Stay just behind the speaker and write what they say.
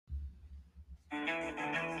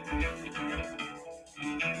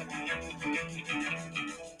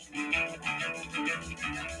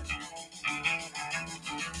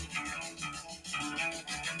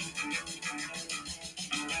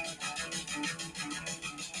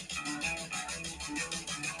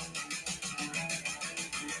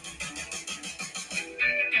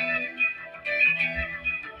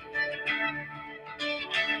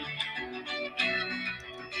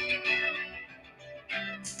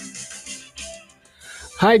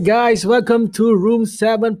Hi guys, welcome to Room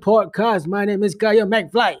 7 Podcast. My name is Kaya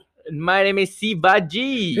McFly. My name is Si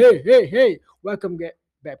Baji. Hey. Welcome back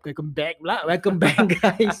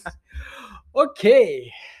guys.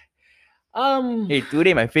 Okay. Hey,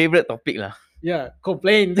 today my favorite topic lah. Yeah,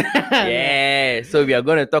 complaint. Yeah. So we are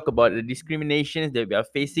going to talk about the discriminations that we are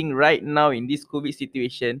facing right now in this COVID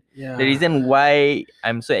situation. Yeah. The reason why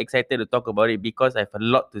I'm so excited to talk about it because I have a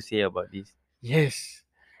lot to say about this. Yes.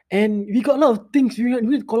 And we got a lot of things. We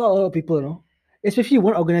need to call out a lot of people, no? Especially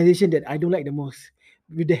one organization that I don't like the most.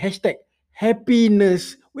 With the hashtag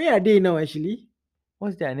happiness. Where are they now actually?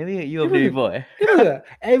 What's that? I never heard you of it before. Never.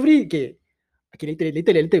 Okay,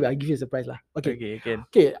 later I'll give you a surprise lah. Okay, can.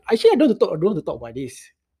 Okay, actually I don't want to talk about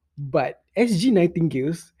this. But SG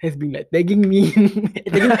Nightingales has been like tagging me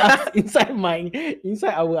tagging us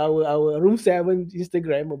inside our Room 7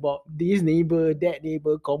 Instagram about this neighbor, that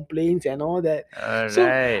neighbor complaints and all that.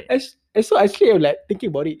 Alright. So actually I'm like thinking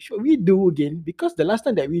about it. Should we do again? Because the last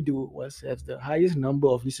time that we do has the highest number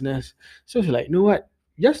of listeners. So it's like, you know what?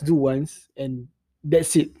 Just do once and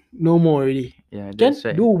that's it. No more already. Yeah, that's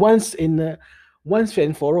right. Do once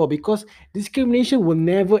and for all, because discrimination will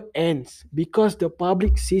never end because the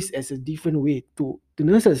public sees as a different way to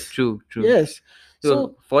nurses. True. Yes.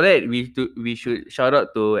 So for that, we should shout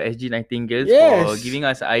out to SG Nightingales for giving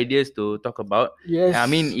us ideas to talk about. Yes. I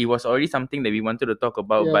mean, it was already something that we wanted to talk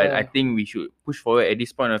about, but I think we should push forward at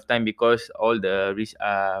this point of time because all the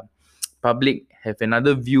public have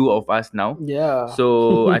another view of us now. Yeah.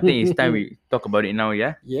 So I think it's time we talk about it now,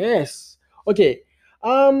 yeah? Yes. Okay.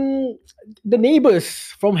 The neighbors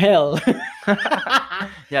from hell.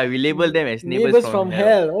 Yeah, we label them as neighbors from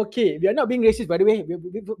hell. Okay, we are not being racist, by the way.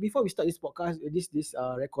 Before we start this podcast, this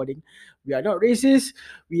recording, we are not racist.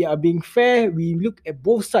 We are being fair. We look at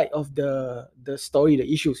both sides of the story,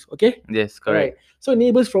 the issues. Okay. Yes, correct. Right. So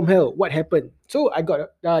neighbors from hell, what happened? So I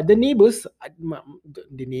got the neighbors.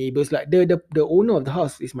 The neighbors, like the owner of the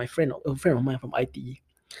house is a friend of mine from ITE.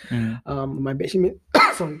 My batchmate.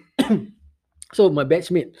 Sorry. So my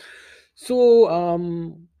batchmate. So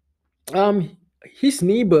his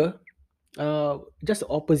neighbor, just the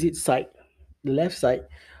opposite side, the left side,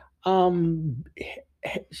 I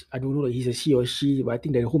don't know if he's a she or she, but I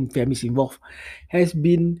think the whole family is involved, has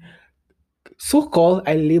been so-called,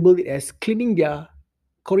 I labeled it as cleaning their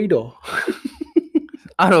corridor.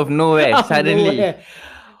 Out of nowhere, suddenly.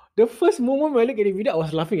 The first moment when I looked at the video, I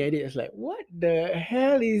was laughing at it. I was like, what the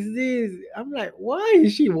hell is this? I'm like, why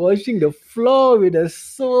is she washing the floor with the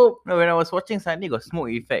soap? No, when I was watching, suddenly got smoke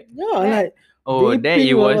effect. Yeah, like, oh, then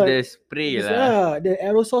it was the spray lah. Yeah, the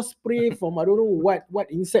aerosol spray from I don't know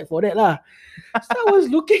what insect for that lah. So I was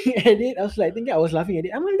looking at it. I was like thinking, I was laughing at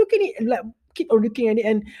it. I'm looking at it and like keep on looking at it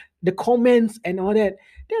and the comments and all that.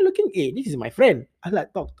 They're looking, hey, this is my friend. I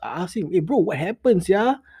asked him, hey bro, what happens,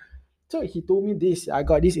 yeah? So he told me this. I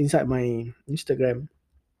got this inside my Instagram.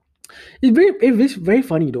 It's very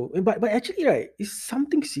funny though. But actually, right, it's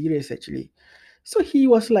something serious actually. So he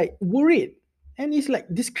was like worried, and it's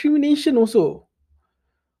like discrimination also.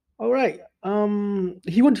 All right.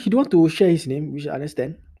 He don't want to share his name, which I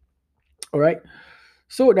understand. All right.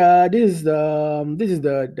 So this is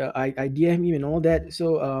the I DM him and all that.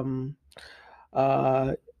 So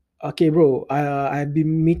okay, bro. I've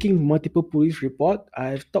been making multiple police report.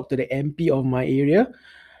 I've talked to the MP of my area,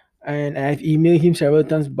 and I've emailed him several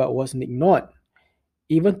times, but was ignored.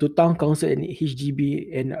 Even to town council and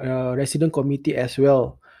HDB and resident committee as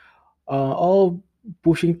well. All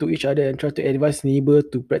pushing to each other and try to advise neighbor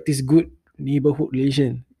to practice good neighborhood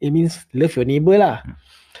relation. It means love your neighbor lah.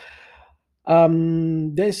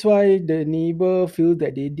 That's why the neighbor feel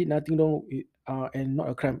that they did nothing wrong and not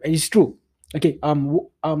a crime. And it's true. Okay.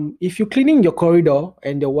 If you're cleaning your corridor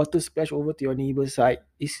and the water splash over to your neighbor's side,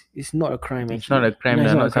 it's not a crime. It's not a crime.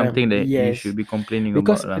 It's not something that you should be complaining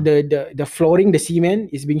because about. Because the flooring, the cement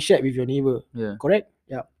is being shared with your neighbor. Yeah. Correct?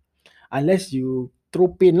 Yeah. Unless you throw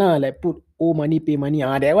paint lah, like put owe money, pay money.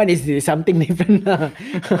 That one is something different lah.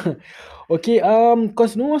 Okay.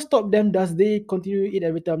 Because no one stopped them. Does they continue it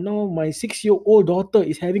every time? Now my 6-year-old daughter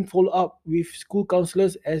is having follow up with school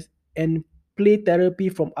counselors and play therapy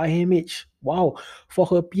from IMH. Wow, for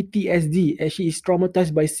her PTSD, as she is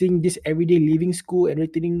traumatized by seeing this everyday leaving school and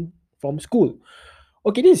returning from school.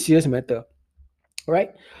 Okay, this is serious matter,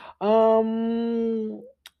 right? Um,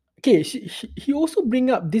 okay, he also bring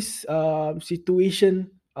up this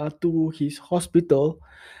situation to his hospital,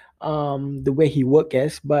 the way he work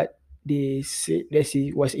as, but they said that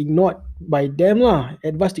he was ignored by them lah,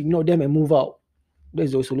 advised to ignore them and move out.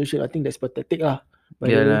 That's the solution. I think that's pathetic lah,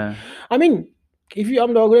 by the Yeah way. lah. I mean, if you are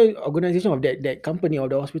the organization of that company or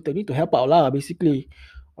the hospital, you need to help out lah, basically.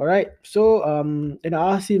 All right. So and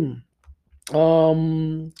I asked him,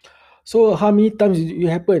 um, so how many times did it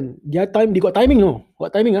happen? Their time, they got timing, no?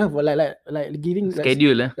 What timing? For like giving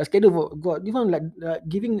Schedule lah. like schedule for got even like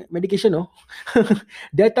giving medication, no?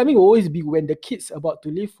 Their timing will always be when the kids about to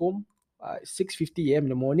leave home, 6:50 a.m. in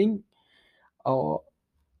the morning, or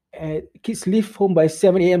kids leave home by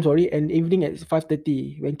 7 a.m. sorry, and evening at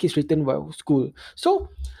 5:30 when kids return from school. So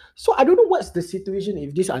I don't know what's the situation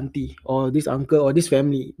if this auntie or this uncle or this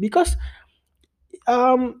family, because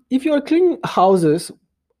if you're cleaning houses,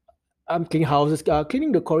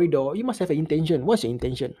 cleaning the corridor, you must have an intention. What's your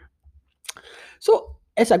intention? So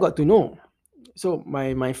as I got to know, so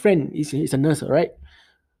my friend is a nurse, right?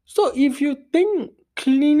 So if you think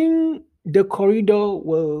cleaning the corridor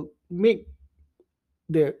will make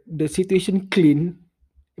the situation clean,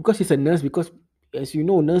 because he's a nurse, because as you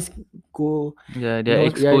know, nurse go, Yeah, you they're know,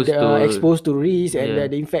 they exposed are to. exposed to risk, and Yeah.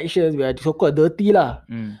 the infections, we are so called dirty lah.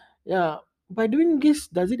 Mm. Yeah, by doing this,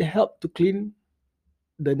 does it help to clean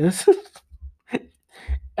the nurses?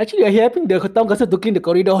 Actually, you're helping the town council to clean the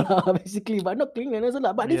corridor lah, basically, but not cleaning the nurses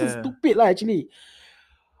lah. But this is Yeah. stupid lah. Actually,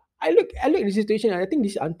 I look at the situation, and I think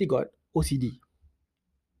this auntie got OCD.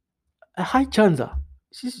 A high chance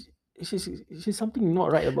She's she's something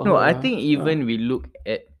not right about No, her I think ah. even we look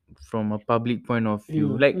at from a public point of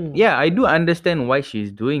view, Mm, like, mm, yeah, I do understand why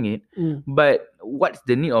she's doing it, mm. but what's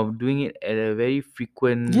the need of doing it at a very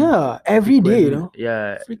Yeah, every day,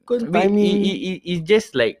 yeah, frequent timing it's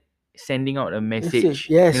just like sending out a message. message,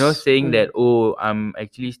 Yes. saying Mm, that, oh, I'm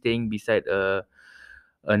actually staying beside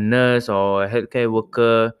a nurse or a healthcare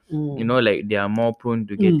worker, mm, like they are more prone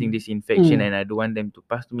to mm, getting this infection, mm, and I don't want them to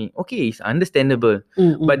pass to me. Okay, it's understandable,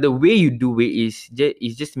 mm, but mm. the way you do it is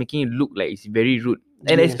just making it look like it's very rude,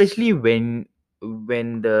 and Yes. especially when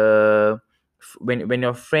the when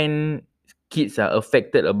your friend kids are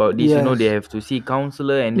affected about this, they Yes. have to see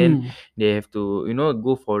counselor, and then Mm, they have to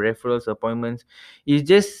go for referrals appointments.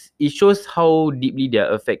 It shows how deeply they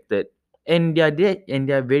are affected, and they are there, and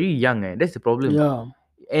they are very young, that's the problem. yeah.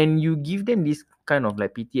 And you give them this kind of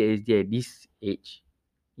like PTSD at this age.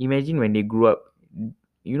 Imagine when they grow up,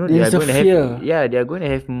 they are There's a going to have, fear. yeah, they are going to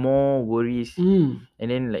have more worries. Mm,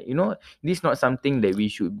 And then, like, this is not something that we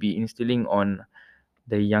should be instilling on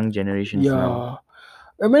the young generations now. yeah.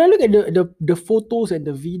 And when I look at the photos and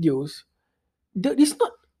the videos, it's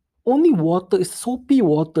not only water, it's soapy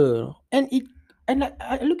water. And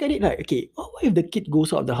I look at it like, okay, what if the kid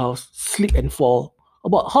goes out of the house, slip and fall?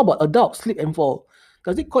 How about adults slip and fall?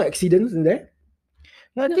 Does it cause accidents in there?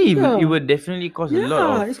 Yeah, I Yeah, think it yeah, would definitely cause a lot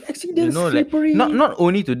yeah. of, It's accidents, like, not slippery. not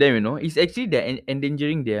only to them, it's actually they're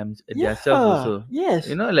endangering their selves Yeah, also. yes.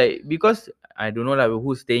 Like, because I don't know like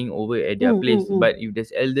who's staying over at their Mm, mm, place, mm. but if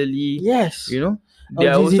there's elderly, Yes. they A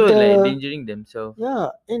are also like visitor. endangering themselves. Yeah,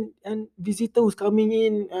 and visitor who's coming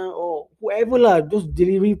in, or whoever lah, those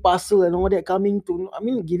delivering parcel and all that coming to, I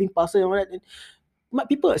mean, giving parcel and all that. And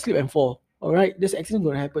people slip and fall. All right, this accident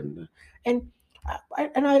gonna happen. And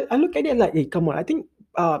I look at it like, hey, come on, I think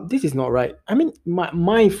this is not right. I mean,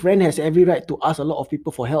 my friend has every right to ask a lot of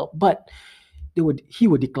people for help, but he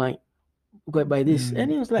would decline by this.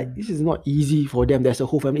 And Mm, it was like, mm. this is not easy for them. There's a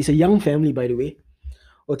whole family. It's a young family, by the way.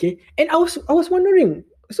 Okay, and I was wondering,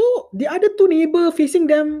 so the other two neighbor facing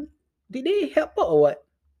them, did they help out or what?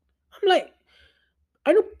 I'm like,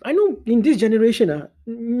 I know in this generation,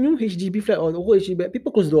 new HDB flat or the whole HDB,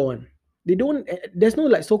 people close the door one. They don't. There's no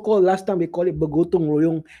like so-called last time they call it bergotong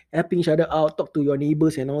royong, helping each other out, talk to your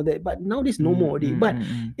neighbors and all that. But now there's no Mm, more already. mm, But mm,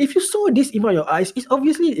 mm. if you saw this in front of your eyes, it's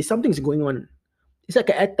obviously something's going on. It's like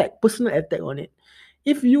an attack, personal attack on it.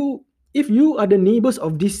 If you are the neighbors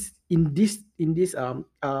of this in this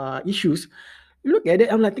issues, look at it.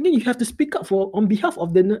 I'm like thinking you have to speak up for on behalf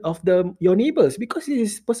of the your neighbors, because this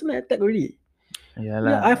is personal attack already. Yeah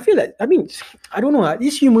Yeah, lah. I feel like, I mean, I don't know.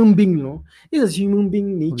 This human being, this is human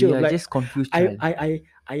being nature We of are like, just confused I child. I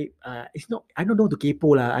I I it's not. I don't know to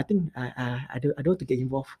kepo lah. I think I don't want to get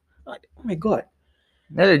involved. Oh my god.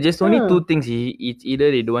 There are just only Yeah, two things. It's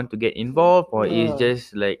either they don't want to get involved, or it's yeah,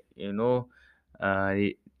 just like,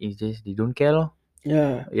 it's just they don't care lor.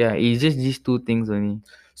 yeah. Yeah, it's just these two things only.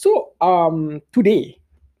 So today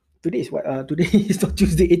is what? Today is not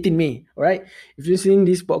Tuesday, 18 May. All right. If you're seeing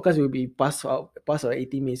this podcast, will be past 18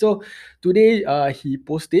 May. So today, he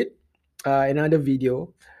posted another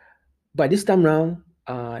video, but this time round,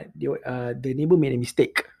 the neighbor made a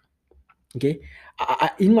mistake. Okay.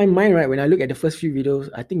 In my mind, right, when I look at the first few videos,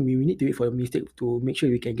 I think we need to wait for a mistake to make sure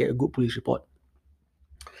we can get a good police report.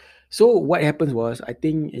 So what happens was, I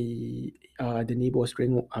think the neighbor was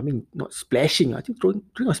throwing, I mean, not splashing. I think throwing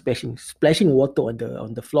or splashing water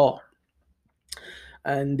on the floor,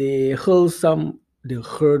 and they hurled some. They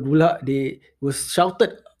heard pula. They was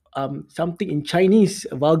shouted something in Chinese,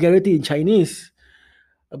 vulgarity in Chinese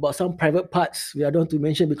about some private parts. We are don't want to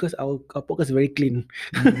mention because our podcast is very clean.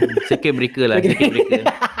 Circuit breaker lah, circuit breaker.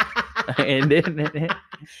 And then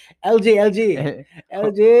LJ, oh,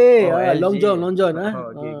 Long LG. John,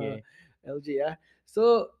 Oh, okay. LJ,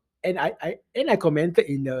 So I commented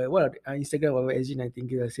in the Instagram or SG, I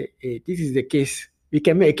think I said, hey, this is the case. We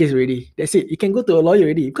can make a case already. That's it. You can go to a lawyer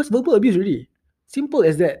already because verbal abuse already. Simple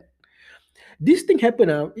as that. This thing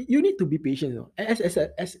happen. You need to be patient. As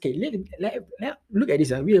okay, let look at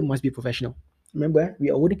this. We must be professional. Remember, we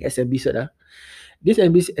are holding SMB cert. This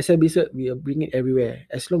SMB cert, we are bringing it everywhere.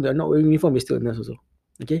 As long as you're not wearing uniform, you're still a nurse also.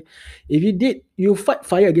 Okay? If you fight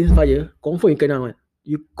fire against fire, confirm you kena one.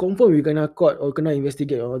 You confirm you kena caught or kena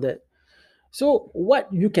investigate all that. So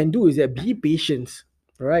what you can do is that be patient.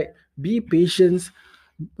 Right? Be patient.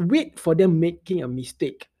 Wait for them making a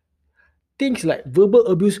mistake. Things like verbal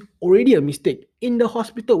abuse already a mistake. In the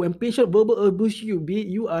hospital, when patient verbal abuse you, be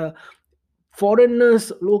you are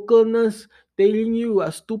foreigners, local nurse telling you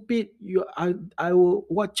are stupid, I will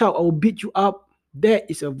watch out, I will beat you up.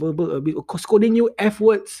 That is a verbal abuse. Scolding you F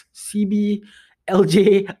words, CB,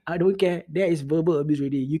 LJ, I don't care. That is verbal abuse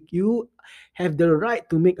already. You have the right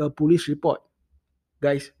to make a police report.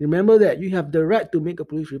 Guys, remember that you have the right to make a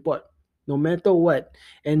police report no matter what.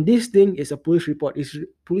 And this thing is a police report. It's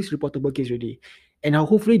police reportable case already. And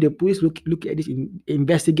hopefully the police look at this,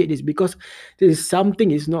 investigate this, because there is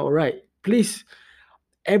something is not right. Please,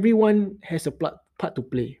 everyone has a part to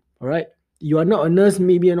play. All right. You are not a nurse,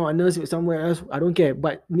 maybe you're not a nurse somewhere else. I don't care.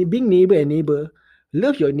 But being neighbor and neighbor,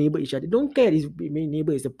 love your neighbor each other. Don't care if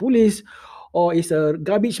neighbor is the police or is a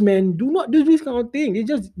garbage man. Do not do this kind of thing. It's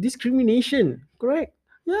just discrimination. Correct?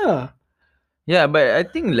 Yeah. Yeah, but I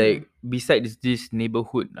think like besides this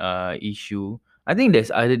neighborhood issue, I think there's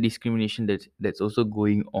other discrimination that's also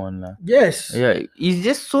going on lah. Yes. Yeah, it's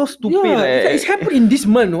just so stupid. Yeah, Like, it's happened in this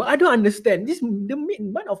month. No? I don't understand. The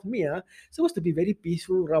month of May supposed to be very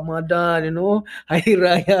peaceful, Ramadan, Hari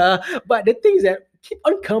Raya. But the things that keep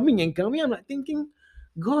on coming and coming, I'm like thinking,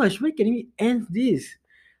 gosh, when can we end this?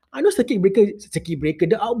 I know circuit breaker,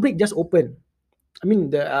 the outbreak just opened. I mean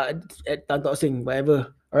the at Tan Tock Seng,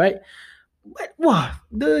 whatever. All right. But wow,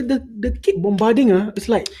 the keep bombarding. It's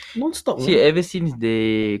like non-stop. see, ever since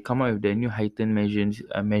they come out with the new heightened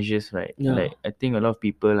measures, right? Yeah. Like, I think a lot of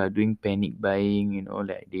people are doing panic buying.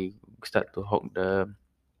 Like they start to hawk the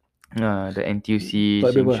NTUC,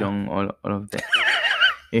 Toilet Sheng paper. Siong, all of that.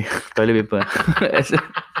 Yeah, toilet paper.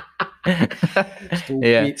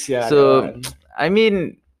 Stupid, yeah. So I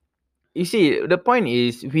mean, you see, the point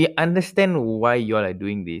is we understand why y'all are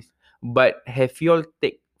doing this, but have y'all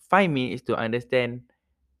take 5 minutes to understand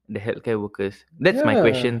the healthcare workers? That's my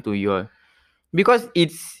question to y'all, because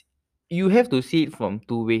you have to see it from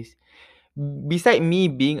two ways. Beside me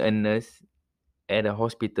being a nurse at a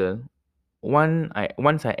hospital, once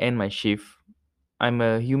I end my shift, I'm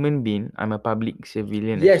a human being. I'm a public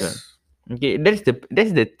civilian as well. Yes. Okay, that's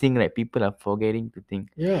the thing, like, people are forgetting to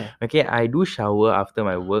think. Yeah. Okay, I do shower after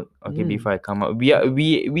my work. Okay, before I come out, we have to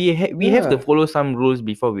Yeah. follow some rules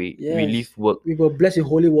before we leave work. We will bless in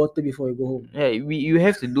holy water before we go home. Yeah, you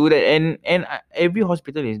have to do that, and every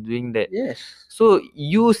hospital is doing that. Yes. So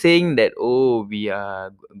you saying that, oh, we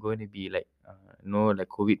are going to be like like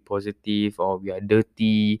COVID positive, or we are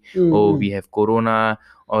dirty, or we have corona,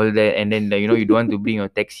 all that, and then you don't want to bring your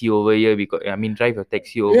taxi over here because drive your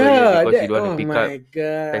taxi over here because you don't want to pick up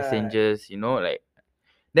passengers, like,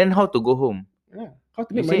 then how to go home? Yeah. How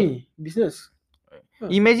to You make say- money? Business.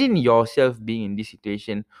 Imagine yourself being in this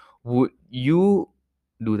situation. Would you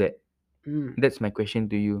do that? That's my question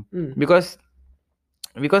to you. Because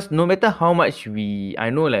no matter how much I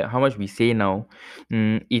know, like, how much we say now,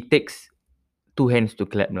 it takes two hands to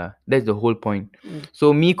clap lah. That's the whole point.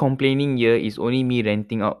 So me complaining here is only me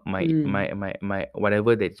renting out my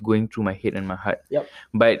whatever that's going through my head and my heart. Yep.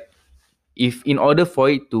 But if in order for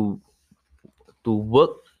it to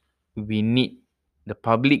work, we need the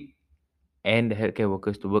public and the healthcare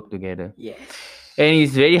workers to work together. Yes. And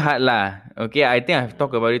it's very hard lah. Okay, I think I've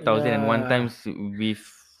talked about it 1,001 times with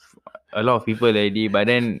a lot of people already, but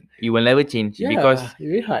then it will never change because Yeah,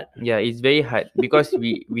 very hard. yeah, it's very hard because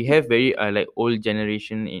we have very like old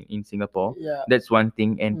generation in Singapore. Yeah. That's one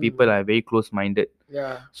thing, and people Mm. are very close minded.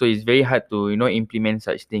 Yeah. So it's very hard to implement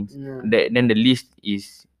such things. Mm. Then the list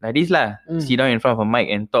is like this lah. Sit Mm. down in front of a mic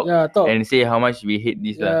and talk Yeah, talk. and say how much we hate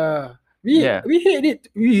this lah. Yeah. Yeah. We hate it.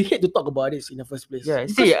 We hate to talk about this in the first place. Yeah,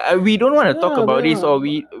 Because see, we don't want to talk yeah, about this, yeah. or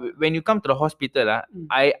we when you come to the hospital, Mm.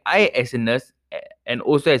 I as a nurse and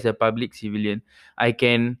also as a public civilian, I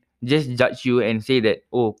can just judge you and say that,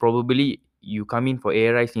 oh, probably you come in for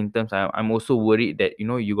ARI symptoms. I'm also worried that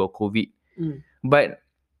you got COVID, Mm. but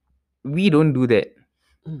we don't do that.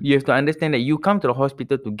 Mm. You have to understand that you come to the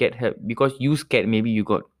hospital to get help because you scared maybe you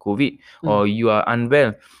got COVID or Mm. you are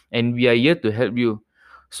unwell, and we are here to help you.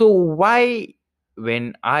 So why,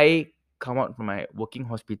 when I come out from my working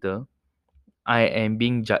hospital, I am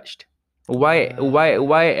being judged? Why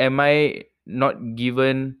am I not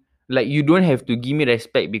given, like, you don't have to give me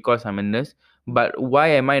respect because I'm a nurse, but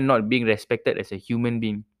why am I not being respected as a human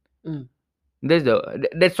being? Mm.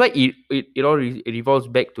 That's why it all revolves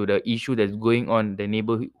back to the issue that's going on, the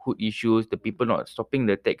neighborhood issues, the people not stopping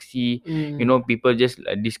the taxi, Mm. people just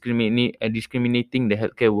discriminating the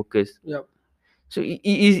healthcare workers. Yep. So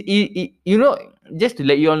just to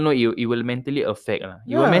let you all know, it will mentally affect lah.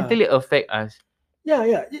 It will Yeah. mentally affect us. Yeah,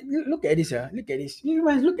 yeah. Look at this, yeah. Look at this. You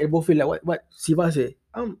must look at both way, like what Siva said.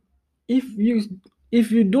 If you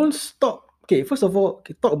if you don't stop, okay. First of all,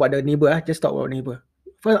 okay, talk about the neighbor. Just talk about neighbor.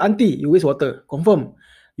 First, auntie, you waste water. Confirm.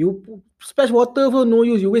 You splash water for no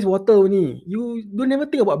use. You waste water only. You don't ever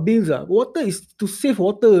think about bills. Water is to save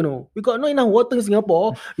water. No, we got not enough water in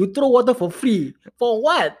Singapore. You throw water for free. For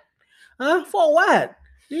what? Huh? For what?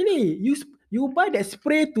 Really? You buy that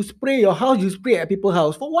spray to spray your house, you spray at people's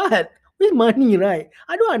house. For what? With money, right?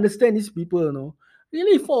 I don't understand these people, no.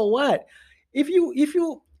 Really, for what? If you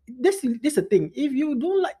this the thing. If you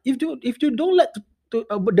don't like if you don't like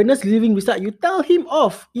the nurse living beside you, tell him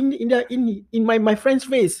off in my friend's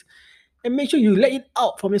face. And make sure you let it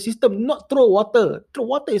out from your system, not throw water. Throw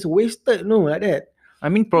water is wasted, no, like that. I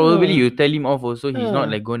mean, probably Yeah. you tell him off also, he's not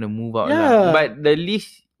Yeah. like going to move out lah. Yeah. But the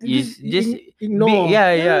least is just be, Ignore.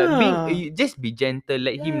 yeah, being, Yeah. just be gentle.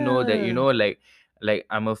 Let him know that Yeah. like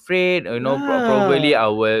I'm afraid. Probably Yeah.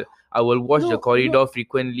 I will wash the No, corridor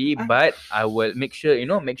frequently, I, but I will make sure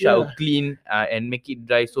I'll yeah, clean and make it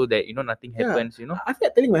dry so that nothing yeah. happens. I feel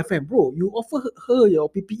like telling my friend, bro, you offer her your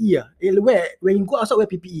PPE. Wear when you go outside, wear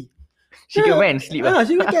PPE. She can wear and sleep.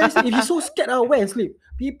 She can sleep. If she's so scared, wear and sleep.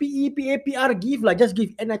 PPE, PAPR, give lah, just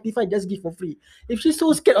give. N95, just give for free. If she's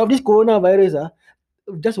so scared of this coronavirus,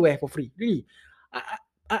 just wear for free. Really.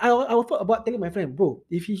 I thought about telling my friend, bro,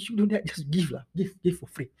 if he should do that, just give lah, give for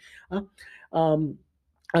free. Um,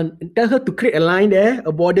 and tell her to create a line there,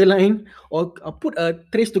 a border line, or put a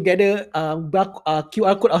trace together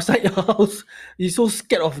QR code outside your house. You're so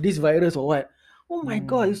scared of this virus or what? Oh my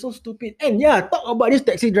god, it's so stupid. And yeah, talk about this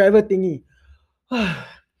taxi driver thingy.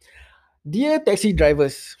 Dear taxi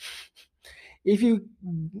drivers, if you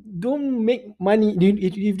don't make money,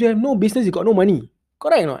 if you have no business, you got no money.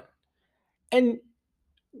 Correct or not? And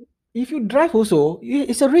if you drive also,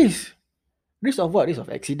 it's a risk. Risk of what? Risk of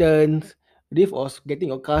accidents, risk of getting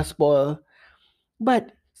your car spoiled.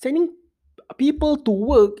 But sending people to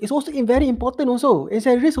work is also very important also. It's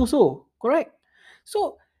a risk also. Correct?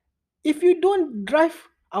 So if you don't drive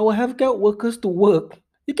our healthcare workers to work,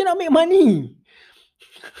 you cannot make money.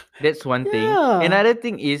 That's one thing. Yeah. Another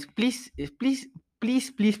thing is, please,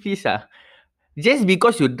 just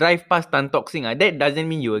because you drive past Tan Tock Seng, that doesn't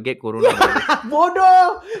mean you will get coronavirus.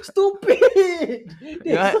 Bodoh, stupid.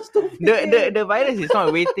 They're so stupid. The virus is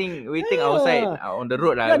not waiting outside on the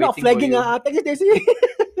road. You're not flagging. Taxi.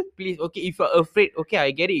 Please, okay, if you're afraid, okay,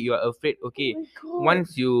 I get it. You are afraid, okay. Oh my God.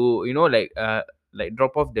 Once you like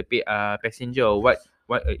drop off the passenger or what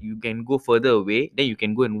you can go further away. Then you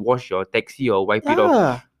can go and wash your taxi or wipe it off.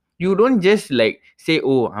 Yeah. You don't just like say,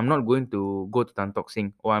 oh, I'm not going to go to Tan Tock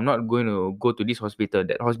Seng, or I'm not going to go to this hospital,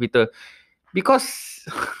 that hospital, because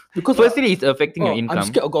firstly it's affecting your income. I'm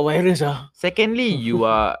scared I got virus. Secondly, you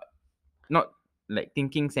are not like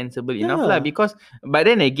thinking sensible enough Yeah. lah. Because but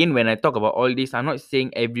then again, when I talk about all this, I'm not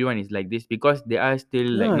saying everyone is like this, because there are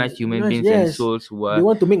still like nice human beings and souls who They are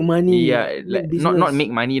want to make money. like make not business.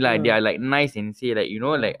 make money lah. Yeah. They are like nice and say like Yeah.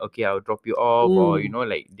 like, okay, I'll drop you off, or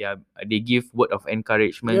like they give word of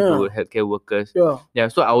encouragement to healthcare workers.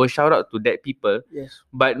 Yeah. So I will shout out to that people. Yes.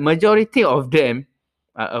 But majority of them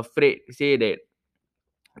are afraid, say that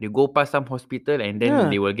they go past some hospital and then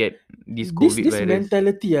they will get this COVID This virus.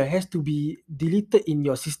 mentality has to be deleted in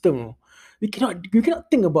your system. You cannot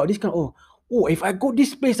think about this kind of, Oh, if I go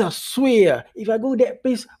this place, sway. If I go that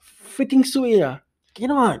place, freaking sway.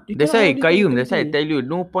 Cannot. You That's cannot why have this kind of Qayyum, that's why I activity. tell you,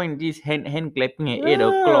 no point this hand clapping at 8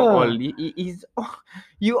 o'clock. All Yeah. it is. Oh,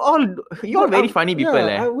 you all But very funny people,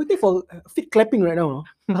 I'm waiting for feet clapping right now.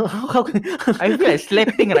 No? How can I feel like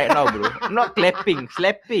slapping right now, bro. Not clapping,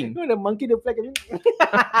 slapping. you know the monkey the flag? I mean?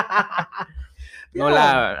 No Yeah.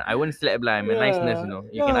 lah, I won't slap lah. I'm a nice nurse, Yeah. you know.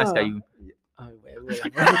 You can ask Yeah. Qayyum. Whatever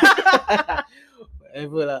lah.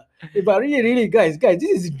 Whatever lah. But really, guys, this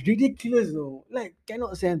is ridiculous, though. Like,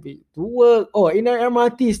 cannot send people to work or in an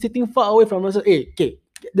MRT, sitting far away from nurses. Okay.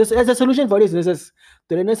 There's a solution for this, nurses.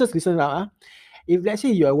 To the nurses, listen now. If let's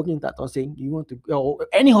say you are working in Tat Sing, you want to or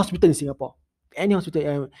any hospital in Singapore, any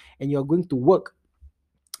hospital, and you are going to work,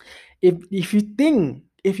 if you think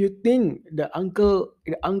the uncle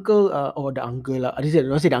or the uncle lah, I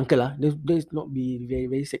don't say the uncle lah. There's not be very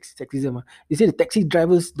very sexism. They say the taxi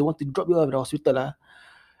drivers don't want to drop you off at the hospital lah.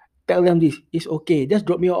 Tell them this. It's okay. Just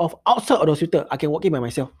drop me off outside of the hospital. I can walk in by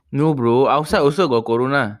myself. No, bro. Outside also got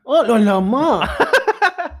corona. Oh lama.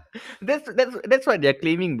 That's what they're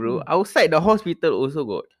claiming, bro. Outside the hospital also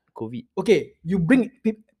got COVID. Okay, you bring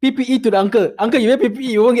PPE to the uncle. Uncle, you wear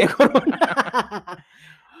PPE, you won't get corona.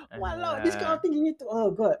 Wow, this kind of thing you need to.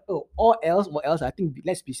 Oh god. Oh, or else. I think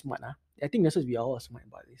let's be smart. I think nurses we are all smart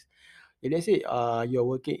about this. If let's say you're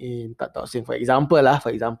working in Tat Sing, for example,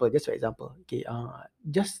 just for example. Okay,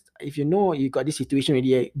 just if you know you got this situation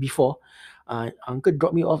already before, uncle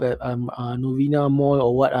drop me off at Novena Mall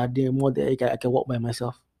or what are there mall that I can walk by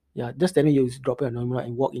myself. Yeah, just tell me you drop it at Novena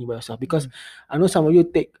and walk in by yourself because I know some of you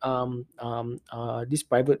take these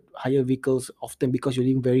private hire vehicles often because you're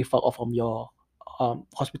living very far off from your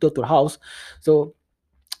hospital to the house. So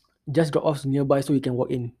just drop off nearby so you can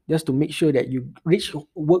walk in just to make sure that you reach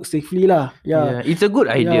work safely lah. Yeah. It's a good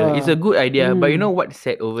idea. Yeah. It's a good idea. But you Mm. know what's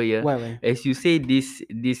said over here? Why? As you say this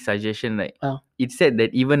suggestion, like Ah. it said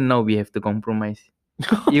that even now we have to compromise.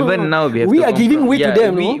 Even now we have We to are giving way to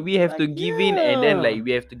them, no? we have to Like, give in and then like yeah.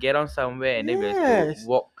 we have to get on somewhere and then we have to Yes.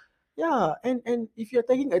 walk. Yeah, and if you're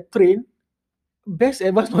taking a train, best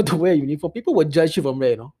advice not to wear uniform. People will judge you from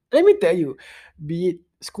there, no? Let me tell you, be it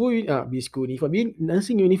school uniform, be it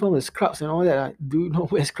nursing uniform with scrubs and all that, do not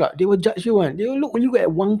wear scrub. They will judge you one. They will look you at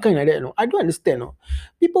one kind like that, no? I don't understand, no?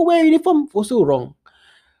 People wear uniform also wrong.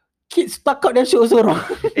 Kids stuck out that shit also wrong.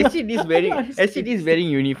 Actually, this wearing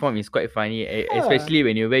uniform is quite funny, especially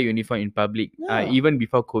when you wear uniform in public. Yeah. Even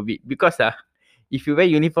before COVID, because if you wear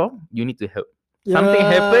uniform, you need to help. Something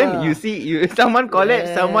happen, you see, someone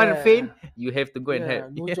collapse, someone faint, you have to go and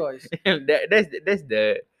help. No choice. That's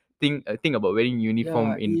the thing about wearing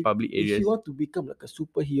uniform in public If areas. you want to become like a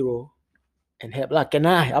superhero and help lah, can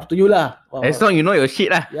lah, up to you lah. As long you know your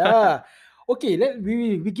shit lah. Yeah. Okay,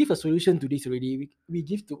 we give a solution to this already. We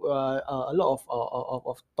give to a lot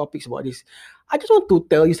of topics about this. I just want to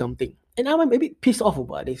tell you something, and I'm a bit pissed off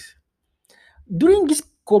about this. During these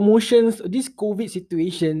commotions, this COVID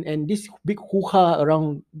situation, and this big hoo-ha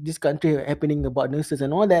around this country happening about nurses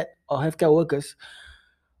and all that, or healthcare workers,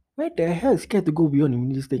 where the hell is scared to go beyond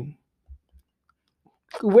in this thing?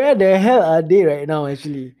 Where the hell are they right now,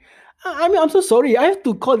 actually? I mean, I'm so sorry. I have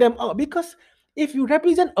to call them out because if you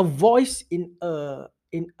represent a voice in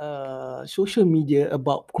social media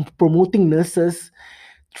about promoting nurses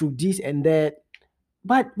through this and that,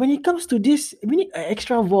 but when it comes to this, we need an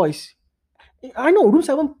extra voice. I know Room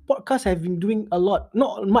 7 podcast have been doing a lot,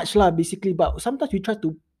 not much lah basically, but sometimes we try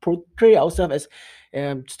to portray ourselves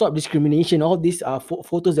as stop discrimination, all these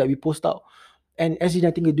photos that we post out. And SG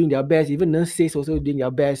I think are doing their best. Even nurses also doing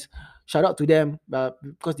their best. Shout out to them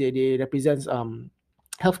because they represent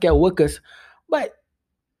healthcare workers. But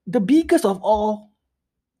the biggest of all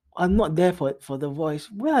are not there for the voice.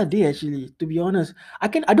 Where are they actually? To be honest, I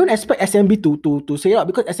don't expect SMB to say out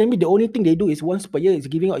because SMB the only thing they do is once per year is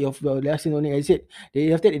giving out your lesson only. I said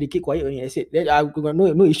they after that they keep quiet only. I said that I got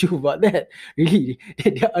no issue about that. Really,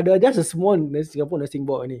 they are just a small Singapore nursing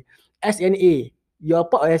board only. SNA, you're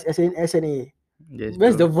part of SNA. Yes,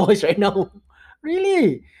 Where's bro. the voice right now?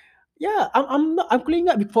 Really? Yeah, I'm cleaning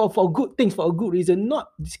up for good things, for a good reason, not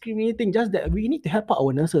discriminating. Just that we need to help out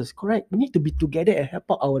our nurses. Correct? We need to be together and help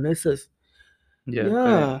out our nurses. Yeah,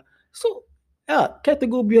 correct. So care to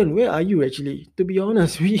go beyond. Where are you actually? To be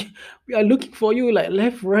honest, we are looking for you like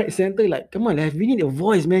left, right, center. Like, come on, we need a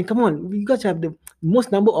voice, man. Come on, you guys have the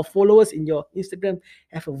most number of followers in your Instagram.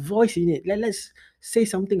 Have a voice in it. Let's say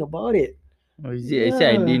something about it. Oh, is it? Actually,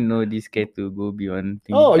 I didn't know this care to go beyond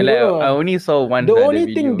thing. Oh, you Like, don't know. I only saw once The the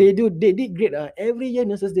only thing video. they did great. Every year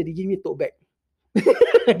nurses they give me a tote bag.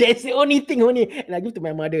 That's the only thing only, and I give to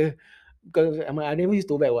my mother. because I never used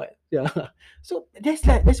to wear what. Yeah. So that's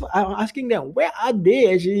what I'm asking them. Where are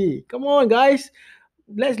they actually? Come on, guys.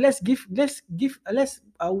 Let's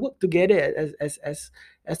work together as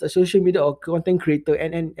a social media or content creator,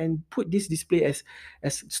 and put this display as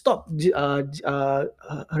stop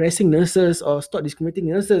harassing nurses or stop discriminating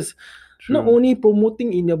nurses. Not True. only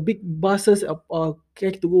promoting in the big buses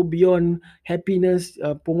care to go beyond happiness,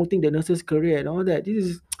 promoting the nurses career and all that.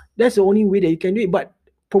 That's the only way that you can do it. But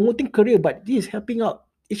promoting career, but this is helping out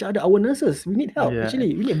each other, our nurses. We need help Yeah,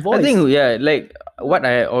 actually. We need I think voice. like Yeah. what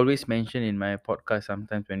I always mention in my podcast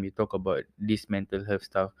sometimes when we talk about this mental health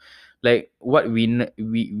stuff, like what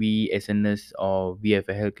we as a nurse or we as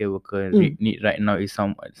a healthcare worker Mm. need right now is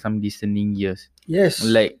some listening ears. Yes.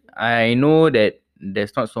 Like I know that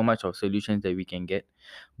there's not so much of solutions that we can get,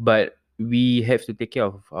 but we have to take care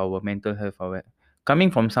of our mental health.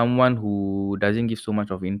 Coming from someone who doesn't give so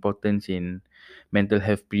much of importance in mental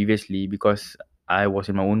health previously, because I was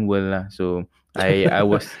in my own world lah. So I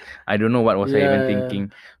don't know what was I even Yeah. thinking.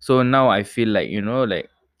 So now I feel like like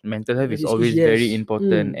mental health is always very Yes.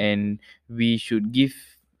 important, Mm. and we should give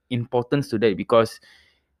importance to that because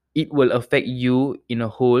it will affect you in a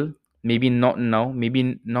whole. Maybe not now,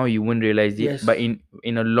 maybe now you won't realize it, but Yes.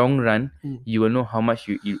 in a long run Mm. you will know how much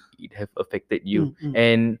it have affected you. Mm. Mm.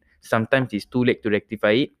 And sometimes it's too late to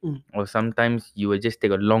rectify it, Mm. or sometimes you will just take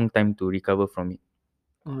a long time to recover from it.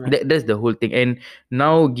 All right. That's the whole thing. And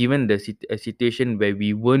now given the situation where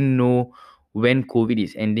we won't know when COVID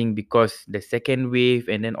is ending, because the second wave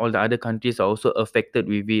and then all the other countries are also affected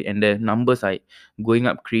with it, and the numbers are going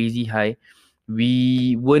up crazy high,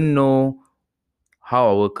 we won't know how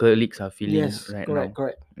our colleagues are feeling Yes. right Correct. now.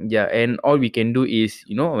 Correct. Yeah, and all we can do is,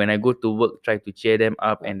 when I go to work, try to cheer them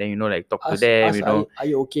up, Uh, and then like talk to ask them, ask are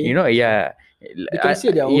you okay? Yeah. yeah. They can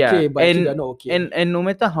say they're Yeah, okay, but actually they're not okay. and no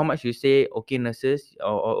matter how much you say okay nurses,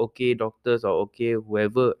 or okay doctors, or okay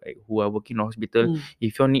whoever, who are working in hospital, Mm.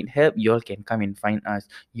 if you all need help, you all can come and find us,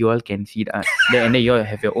 you all can see us, and then you all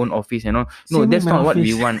have your own office and all. No, Same in that's my not what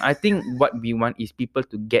we office. want. I think what we want is people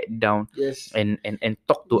to get down Yes. and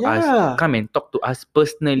talk to us, Yeah. come and talk to us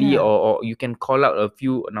personally, Yeah. or you can call out a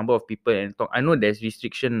number of people and talk. I know there's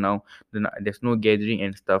restriction now, there's no gathering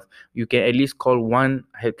and stuff. You can at least call one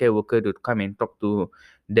healthcare worker to come and talk to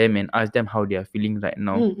them and ask them how they are feeling right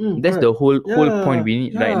now. Mm. Mm. That's the Correct. whole point Yeah. we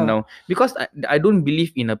need right Yeah. now, because I don't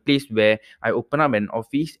believe in a place where I open up an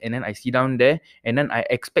office and then I sit down there and then I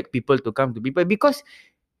expect people to come to people, because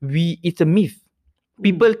it's a myth. Mm.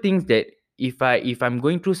 People think that if I'm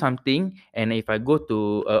going through something, and if I go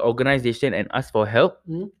to an organization and ask for help,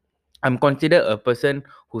 Mm. I'm considered a person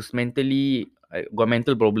who's mentally got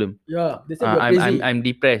mental problem. Yeah. They said you're I'm crazy. I'm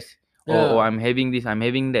depressed, or Yeah. I'm having this, I'm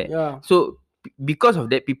having that. Yeah. So because of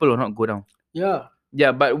that, people will not go down. Yeah.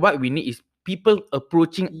 Yeah, but what we need is people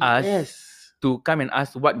approaching us Yes. to come and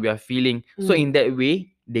ask what we are feeling. So Mm. in that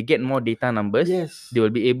way, they get more data numbers. Yes. They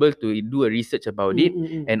will be able to do a research about Mm. it, Mm.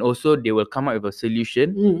 Mm. and also they will come up with a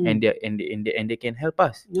solution, Mm. and Mm. they can help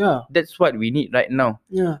us. Yeah. That's what we need right now.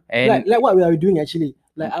 Yeah, like And what we are doing actually.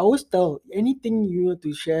 Like I always tell, anything you want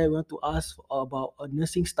to share, you want to ask about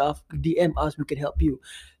nursing stuff, DM us, we can help you.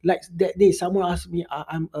 Like that day, someone asked me,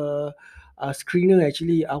 I'm a screener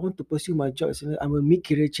actually. I want to pursue my job. I'm a mid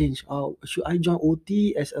career change. Should I join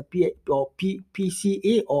OT as a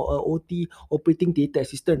PCA or a OT operating theatre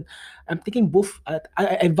assistant? I'm thinking both. I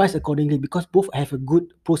advise accordingly because both have a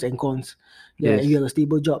good pros and cons. Yeah, and you yes, have a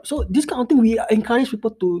stable job. So this kind of thing, we encourage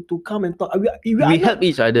people to come and talk. We are we not, help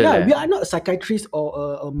each other yeah, lah. we are not a psychiatrist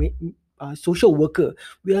or a social worker.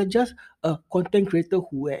 We are just a content creator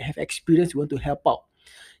who have experience. We want to help out.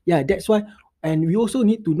 Yeah, that's why. And we also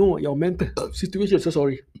need to know your mental situation. So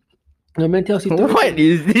sorry. Your mental health What situation.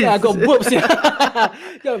 is Yeah, I this? got burps. Yeah,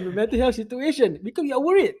 yeah, my mental health situation. Because we are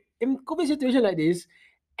worried. In COVID situation like this,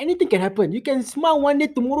 anything can happen. You can smile one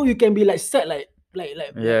day, tomorrow you can be like sad, like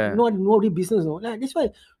Yeah, no real business. No, like, that's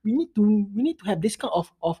why we need to have this kind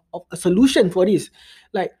of a solution for this.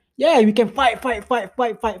 Like, yeah, we can fight,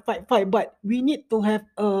 but we need to have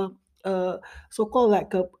a so called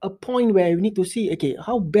like a point where we need to see, okay,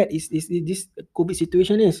 how bad is this COVID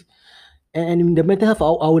situation is, and the mental health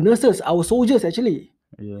of our nurses, our soldiers actually.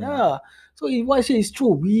 yeah, Yeah. So what I say is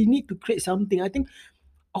true. We need to create something. I think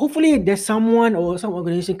hopefully there's someone or some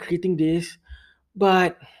organization creating this,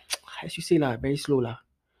 but as you say lah, very slow lah.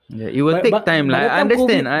 yeah. It will But take but time by lah. the I time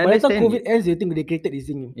understand. I COVID understand. ends, they think they created this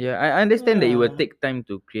thing. Yeah, I understand that it will Yeah. take time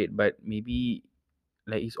to create, but maybe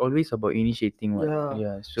like it's always about initiating what. Yeah.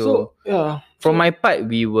 Yeah. So So yeah. from So my part,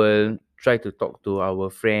 we will try to talk to our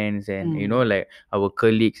friends and mm, like our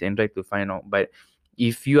colleagues and try to find out. But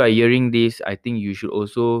if you are hearing this, I think you should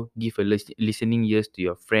also give a listening ears to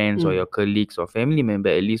your friends or Mm. your colleagues or family member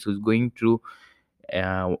at least who's going through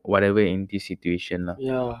whatever in this situation lah.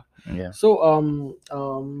 Yeah. Yeah. So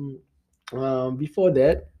before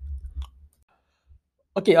that,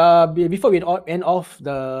 okay, before we end off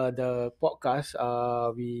the podcast,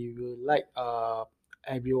 we will like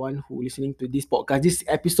everyone who listening to this podcast, this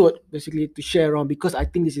episode, basically to share around, because I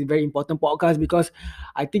think this is a very important podcast, because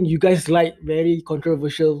I think you guys like very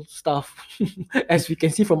controversial stuff, as we can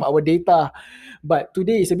see from our data. But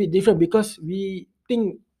today is a bit different because we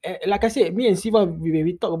think, like I said, me and Siva, when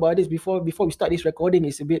we talk about this before we start this recording,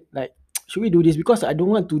 is a bit like, should we do this? Because I don't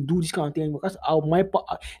want to do this kind of thing. Because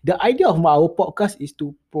the idea of our podcast is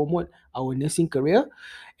to promote our nursing career,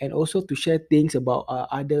 and also to share things about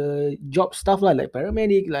other job stuff like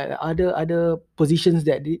paramedic, like other positions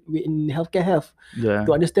that we in healthcare have, Yeah.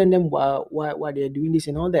 to understand them why they're doing this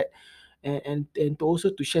and all that, and to also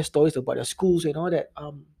to share stories about their schools and all that.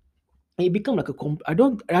 It become like I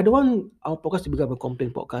don't want our podcast to become a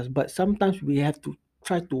complaint podcast, but sometimes we have to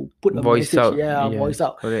try to put a Voice message, out. yeah, voice Yes,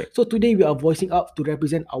 out. correct. So today we are voicing out to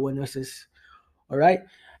represent our nurses. All right,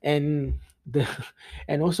 and the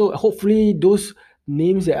and also hopefully those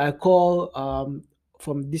names that I call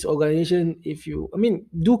from this organization, if you, I mean,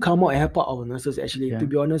 do come out and help out our nurses. Actually, to Yeah.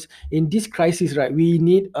 be honest, in this crisis, right, we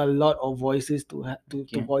need a lot of voices to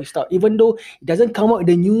Okay. voice out, even though it doesn't come out in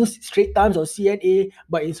the news, Straight Times or CNA,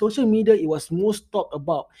 but in social media it was most talked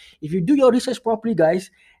about. If you do your research properly, guys,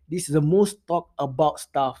 this is the most talked about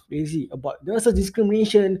stuff. Crazy about nurses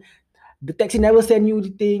discrimination. The taxi never send you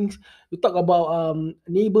the things. You talk about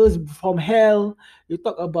neighbors from hell. You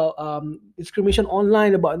talk about discrimination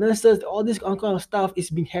online about nurses. All this kind of stuff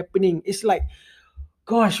is been happening. It's like,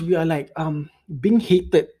 gosh, we are like being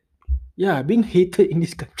hated. Yeah, being hated in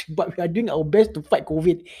this country, but we are doing our best to fight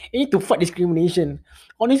COVID. We need to fight discrimination.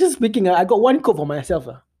 Honestly speaking, I got one quote for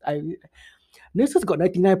myself. I Nurses got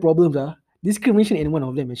 99 problems. Discrimination ain't one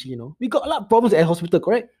of them, actually. We got a lot of problems at hospital,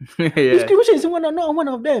 correct? Yeah. Discrimination is not one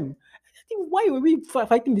of them. I think, why were we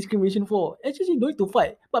fighting discrimination for? Actually, no need to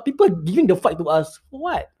fight. But people giving the fight to us. For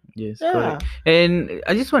what? Yes, Yeah. correct. And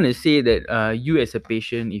I just want to say that you as a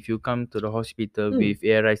patient, if you come to the hospital Mm, with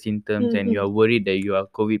ARI symptoms mm, and you mm, are worried that you are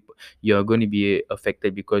going to be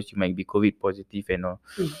affected because you might be COVID positive and all.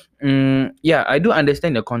 mm. Yeah, I do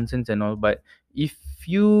understand the concerns and all, but if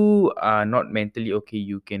you are not mentally okay,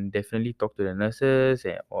 you can definitely talk to the nurses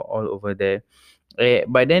and all over there.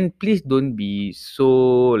 But then please don't be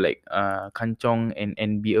so like kanchong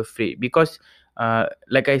and be afraid, because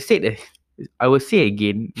like I said, I will say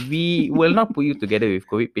again, we will not put you together with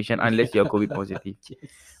COVID patient unless you're COVID positive. Yes.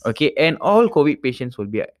 Okay, and all COVID patients will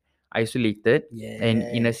be isolated and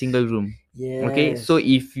in a Yes. single room. Okay, so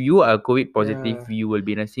Yes. if you are COVID positive, Yeah. you will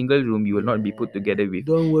be in a single room. You will not be put Yeah. together with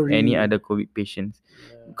Don't any worry. other COVID patients,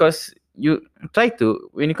 Yeah. because you try to,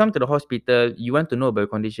 when you come to the hospital, you want to know about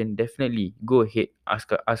your condition, definitely go ahead, ask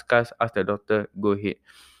us, ask the doctor, go ahead.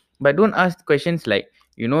 But don't ask questions like,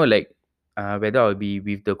 like whether I'll be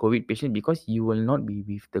with the COVID patient, because you will not be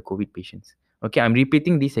with the COVID patients. Okay, I'm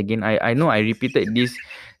repeating this again. I know I repeated this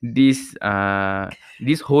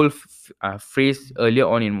this whole phrase earlier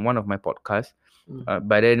on in one of my podcasts, Mm.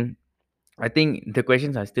 but then I think the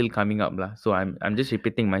questions are still coming up lah. So I'm just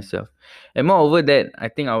repeating myself. And moreover that, I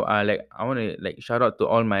think I want to like shout out to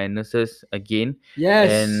all my nurses again, Yes.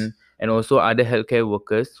 and also other healthcare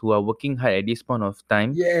workers who are working hard at this point of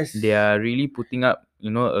time. Yes. They are really putting up,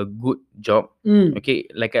 a good job. Mm. Okay,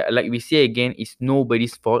 like we say again, it's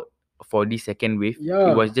nobody's fault for this second wave. It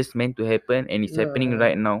Yeah. was just meant to happen, and it's happening Yeah.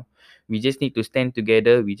 right now. We just need to stand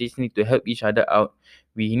together. We just need to help each other out.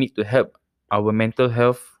 We need to help our mental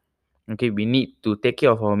health. Okay, we need to take care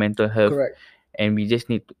of our mental health, Correct. and we just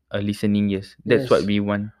need a listening ears. That's what Yes. we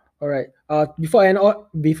want. All right. Before I end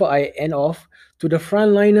off, to the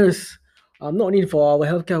frontliners, not only for our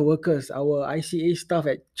healthcare workers, our ICA staff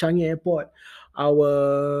at Changi Airport,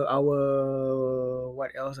 our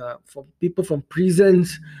what else? For people from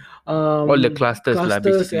prisons, All the clusters lah,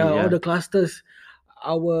 clusters, basically. yeah, all Yeah. the clusters,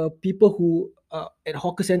 our people who at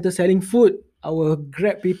hawker center selling food, our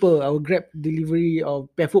Grab people, our Grab delivery or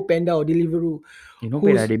Food Panda or Deliveroo, You know,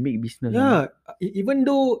 bad lah, who's, they make business. yeah, even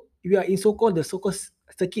though we are in so-called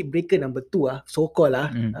circuit breaker number 2, so-called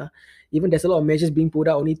Mm. even there's a lot of measures being put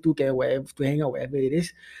out, only 2 can whatever to hang out, whatever it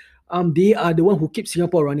is. They are the one who keep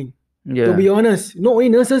Singapore running. To Yeah. be honest, not only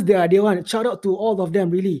nurses, they are the one. Shout out to all of them,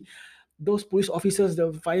 really. Those police officers,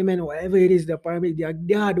 the firemen, whatever it is, the paramedics,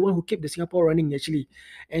 they are the one who keep the Singapore running, actually.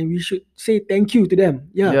 And we should say thank you to them.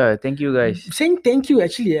 Yeah. Yeah. Thank you guys. Saying thank you,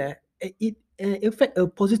 actually, it affect a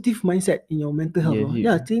positive mindset in your mental health. Yes, Oh.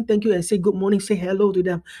 Yeah, saying thank you and say good morning, say hello to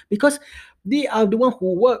them, because they are the one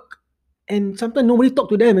who work, and sometimes nobody talk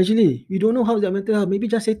to them. Actually, we don't know how their mental health. Maybe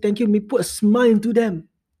just say thank you. Maybe put a smile to them.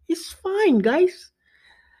 It's fine, guys.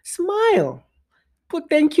 Smile. Put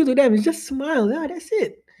thank you to them. It's just smile. Yeah, that's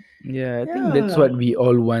it. yeah. I think that's Yeah. what we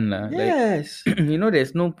all want, lah. Like, Yes.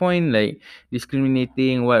 there's no point like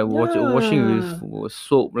discriminating. What washing with Yeah.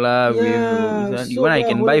 soap lah. With Yeah. you want, So I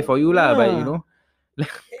can buy for you lah. But yeah.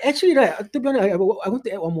 like, Actually, right. To be honest, I want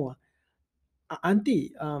to add one more.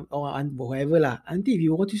 Auntie, or whoever lah. Auntie, if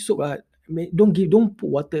you want to soap, don't put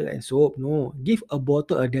water and soap. No, give a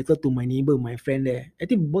bottle of Dettol to my neighbor, my friend there. I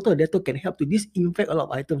think bottle of Dettol can help to disinfect a lot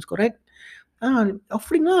of items. Correct?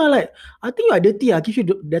 Offering lah. Like, I think you are dirty. I give you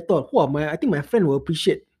Dettol. Wow, I think my friend will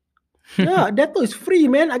appreciate. Yeah, Dettol is free,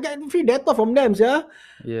 man. I get free Dettol from them, yeah.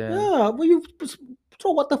 yeah. Yeah, but you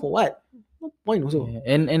throw water for what? No point also. Yeah.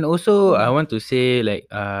 And also I Hmm. want to say like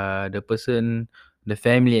the person, the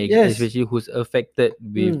family Yes. especially who's affected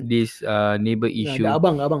with Hmm. this neighbor Yeah, the issue.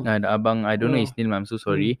 abang. The abang, I don't know Oh. his name, I'm so Hmm.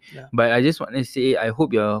 sorry. Yeah. But I just want to say I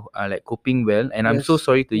hope you're like coping well, and I'm so Yes.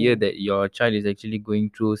 sorry to hear Hmm. that your child is actually going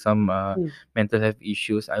through some Hmm. mental health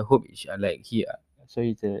issues. I hope like he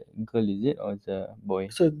sorry, it's a girl, is it, or it's a boy?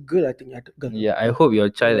 So good, I think. Yeah, girl. Yeah, I Yeah. hope your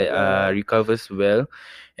child Yeah. recovers well,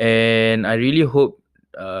 and I really hope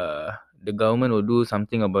the government will do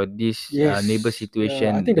something about this neighbor Yes. Yeah. I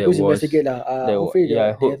situation think the police investigate lah. Hopefully yeah, I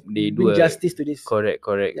they hope have they do bring a justice to this. correct,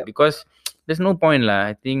 Yep. because there's no point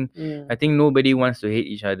lah. I Mm. think nobody wants to hate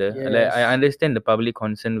each other. Like, I Yes. understand the public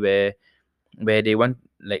concern where they want,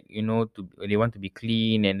 like, they want to be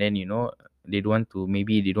clean, and then they don't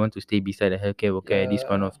want to stay beside a healthcare worker at this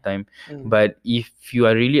point Yeah. of time. Mm. But if you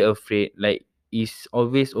are really afraid, like, it's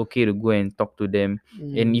always okay to go and talk to them.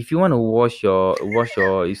 And Mm. if you want to wash your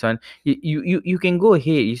son, you can go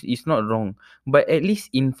ahead. It's not wrong, but at least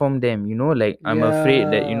inform them, like, I'm afraid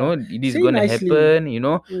that Yeah. this is Say gonna nicely. happen.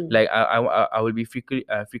 Mm. Like, I will be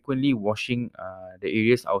frequently washing the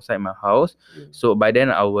areas outside my house. Mm. So by then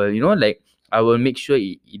I will, like, I will make sure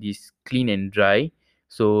it is clean and dry.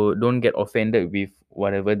 So don't get offended with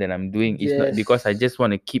whatever that I'm doing. It's not because I Yes. just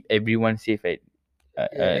want to keep everyone safe at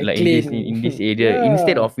Yeah, like in this clean. in this area,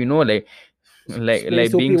 instead Yeah. of like Spray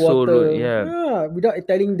soapy being so rude. water. Yeah. Yeah, without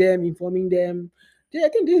telling them, informing them. I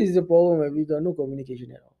think this is the problem where we got no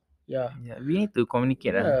communication at all. Yeah. Yeah, we need to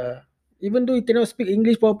communicate. Yeah. Even though you cannot speak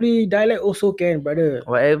English properly, dialect also can, brother.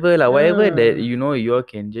 Whatever lah, whatever that Yeah. you all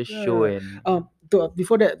can just show. Yeah. And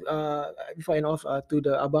Before that, before I end off, to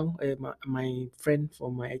the abang, my friend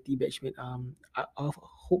from my IT batchmate,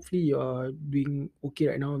 hopefully you're doing okay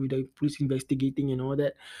right now with the police investigating and all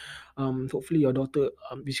that. Hopefully your daughter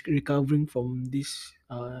is recovering from this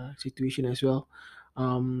situation as well.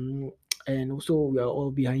 Um, and also we are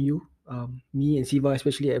all behind you. Me and Siva,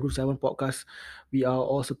 especially at Root 7 Podcast, we are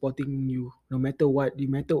all supporting you no matter what. No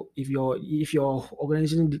matter if your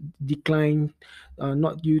organization decline,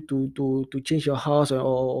 not you to change your house,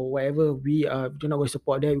 or whatever. We're not going to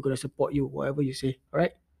support that. We're going to support you, whatever you say. All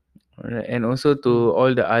right. alright, and also Mm. to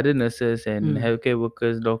all the other nurses and Mm. healthcare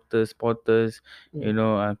workers, doctors, porters,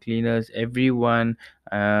 Mm. cleaners, everyone.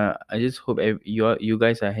 I just hope you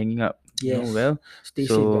guys are hanging up, Yes. well. Stay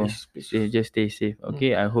safe, So guys. Please. stay safe. Mm.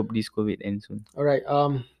 Okay, I hope this COVID ends soon. All right.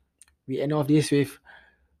 We end off this with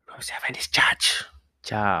Room 7 Discharge.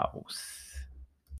 Ciao.